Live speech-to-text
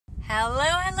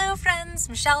Hello friends,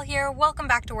 Michelle here. Welcome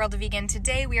back to World of Vegan.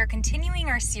 Today we are continuing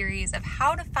our series of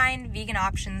how to find vegan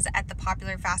options at the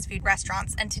popular fast food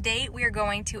restaurants, and today we are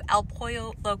going to El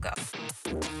Pollo Loco.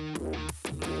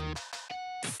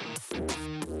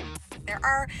 There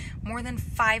are more than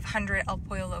 500 El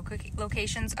Pollo Loco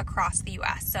locations across the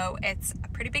US, so it's a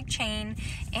pretty big chain,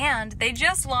 and they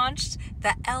just launched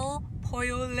the El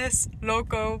Polloless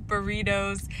Loco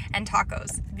burritos and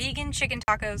tacos. Vegan chicken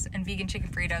tacos and vegan chicken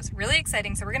burritos. Really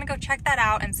exciting, so we're gonna go check that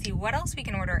out and see what else we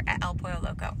can order at El Pollo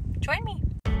Loco. Join me.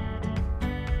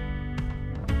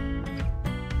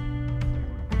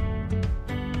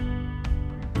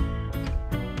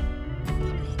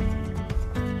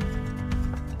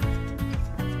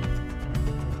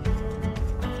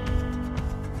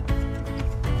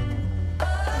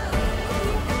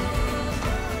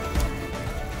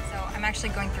 Actually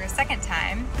going through a second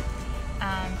time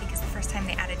because the first time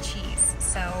they added cheese.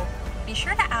 So be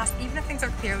sure to ask, even if things are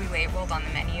clearly labeled on the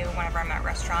menu whenever I'm at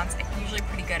restaurants, I'm usually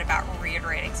pretty good about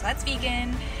reiterating. So that's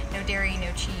vegan, no dairy, no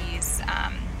cheese.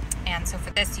 And so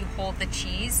for this, you hold the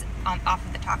cheese off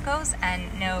of the tacos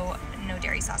and no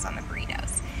dairy sauce on the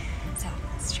burritos. So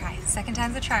let's try. Second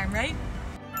time's a charm, right?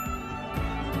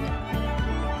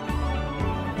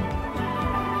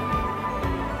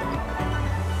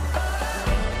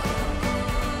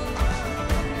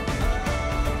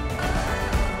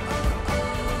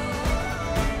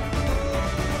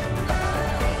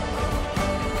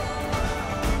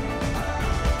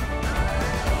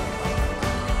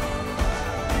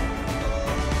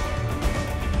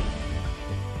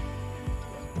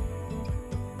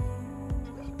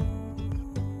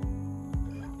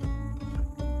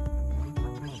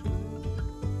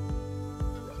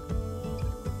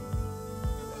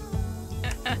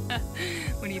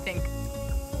 What do you think?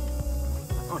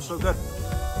 Oh, it's so good.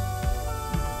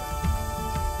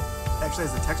 It actually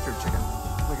has the texture of chicken,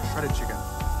 like a shredded chicken.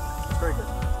 It's very good.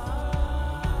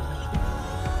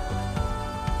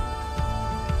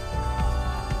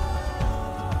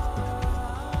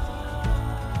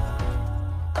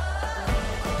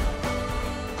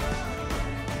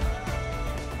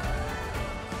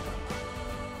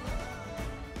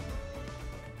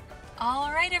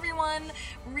 All right, everyone,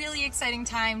 really exciting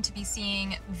time to be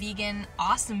seeing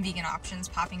awesome vegan options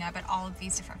popping up at all of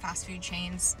these different fast food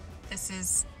chains. This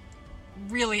is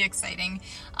really exciting.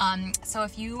 So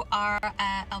if you are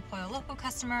a El Pollo Loco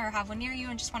customer or have one near you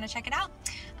and just want to check it out,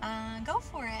 go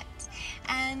for it.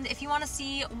 And if you want to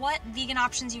see what vegan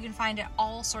options you can find at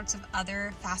all sorts of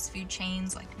other fast food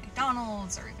chains like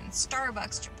McDonald's or even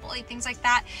Starbucks, Chipotle, things like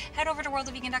that, head over to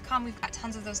worldofvegan.com. We've got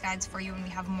tons of those guides for you, and we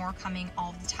have more coming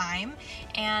all the time.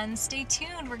 And stay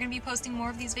tuned. We're going to be posting more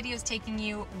of these videos taking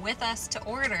you with us to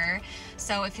order.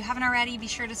 So if you haven't already, be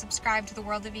sure to subscribe to the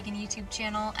World of Vegan YouTube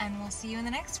channel, and we'll see you in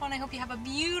the next one. I hope you have a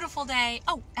beautiful day.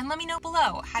 Oh, and let me know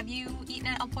below. Have you eaten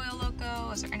at El Pollo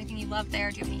Loco? Is there anything you love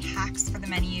there? Do you have any hacks for the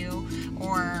menu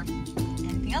or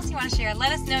anything else you want to share?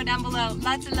 Let us know down below.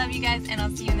 Lots of love, you guys, and I'll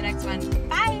see you in the next one.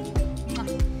 Bye!